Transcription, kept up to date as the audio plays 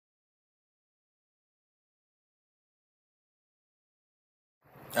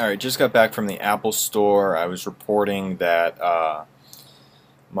Alright, just got back from the Apple store. I was reporting that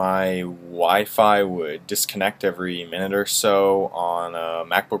my Wi-Fi would disconnect every minute or so on a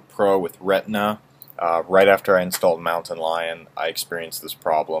MacBook Pro with Retina. Right after I installed Mountain Lion, I experienced this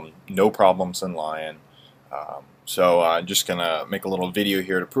problem. No problems in Lion. So I'm just going to make a little video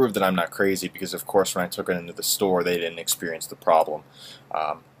here to prove that I'm not crazy, because of course when I took it into the store they didn't experience the problem.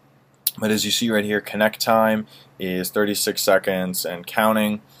 But as you see right here, connect time is 36 seconds and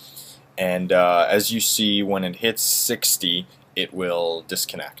counting. And as you see, when it hits 60, it will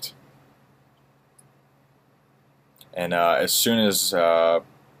disconnect. And as soon as I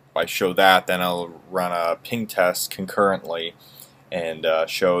show that, then I'll run a ping test concurrently and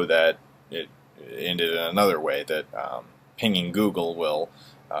show that it ended in another way, that pinging Google will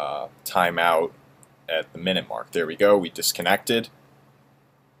time out at the minute mark. There we go, we disconnected.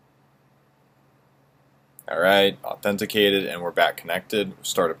 Alright, authenticated, and we're back connected.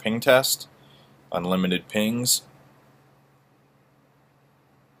 Start a ping test. Unlimited pings.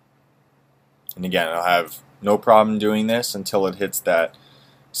 And again, I'll have no problem doing this until it hits that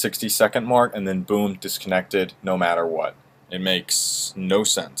 60-second mark, and then boom, disconnected no matter what. It makes no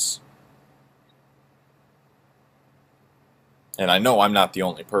sense. And I know I'm not the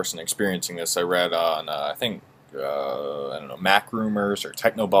only person experiencing this. I read on, I think, I don't know, Mac Rumors or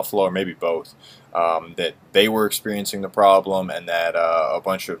Techno Buffalo, or maybe both, that they were experiencing the problem, and that a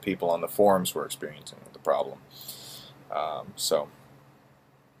bunch of people on the forums were experiencing the problem. So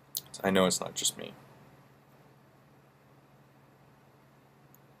I know it's not just me.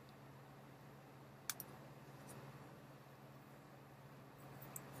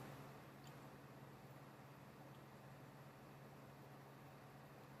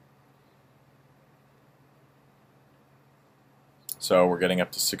 So we're getting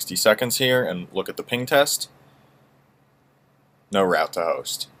up to 60 seconds here, and look at the ping test. No route to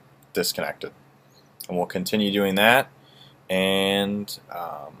host. Disconnected. And we'll continue doing that, and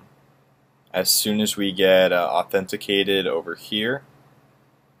as soon as we get authenticated over here,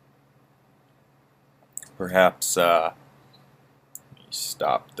 perhaps let me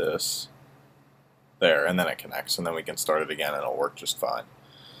stop this there, and then it connects, and then we can start it again and it'll work just fine.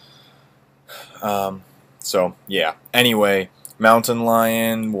 So yeah, anyway, Mountain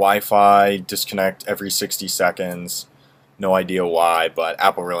Lion, Wi-Fi, disconnect every 60 seconds. No idea why, but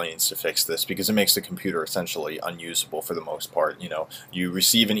Apple really needs to fix this, because it makes the computer essentially unusable for the most part. You know, you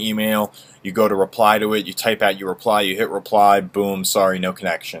receive an email, you go to reply to it, you type out your reply, you hit reply, boom, sorry, no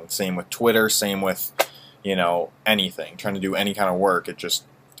connection. Same with Twitter, same with, you know, anything. Trying to do any kind of work, it just,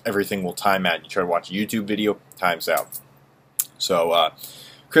 everything will time out. You try to watch a YouTube video, time's out. So,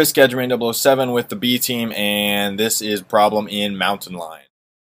 Chris, Gadgetman 007 with the B team, and this is problem in Mountain Lion.